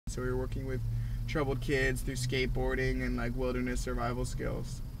So we were working with troubled kids through skateboarding and like wilderness survival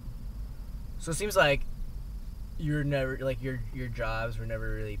skills. So it seems like you're never like your jobs were never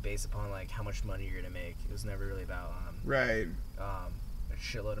really based upon like how much money you're gonna make. It was never really about Right. A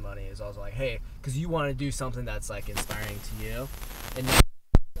shitload of money. It was also like, hey, because you want to do something that's like inspiring to you. And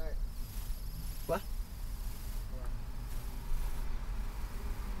what?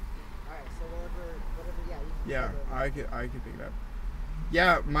 Alright, so whatever, Yeah, I could pick it up.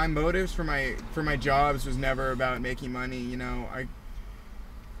 Yeah, my motives for my jobs was never about making money. You know, I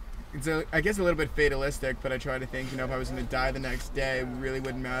guess a little bit fatalistic, but I try to think, you know, if I was going to die the next day, it really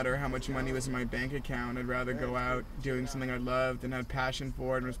wouldn't matter how much money was in my bank account. I'd rather go out doing something I loved and had passion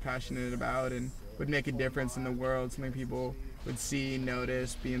for and was passionate about and would make a difference in the world, something people would see,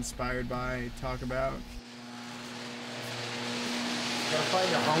 notice, be inspired by, talk about. Gotta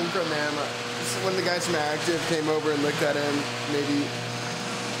find a home for them. This is when the guys from Active came over and looked at him, maybe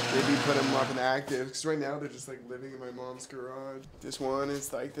put him up in Active, because right now they're just like living in my mom's garage. This one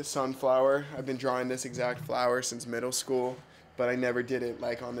is like the sunflower. I've been drawing this exact flower since middle school, but I never did it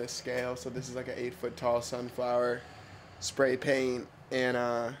like on this scale. So this is like an 8-foot tall sunflower, spray paint,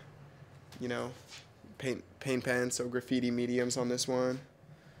 and you know, paint pen, so graffiti mediums on this one.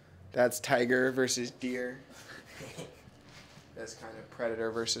 That's tiger versus deer. That's kind of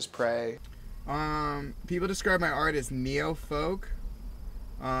predator versus prey. People describe my art as neo-folk.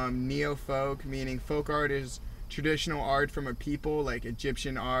 Neo-folk, meaning folk art is traditional art from a people, like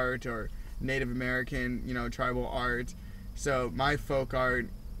Egyptian art or Native American, you know, tribal art. So my folk art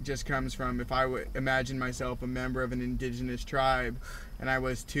just comes from, if I would imagine myself a member of an indigenous tribe and I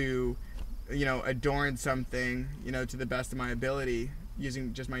was to, you know, adorn something, you know, to the best of my ability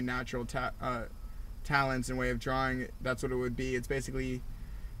using just my natural talents and way of drawing, that's what it would be. It's basically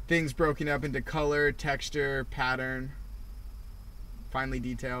things broken up into color, texture, pattern, finely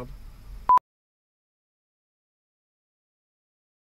detailed.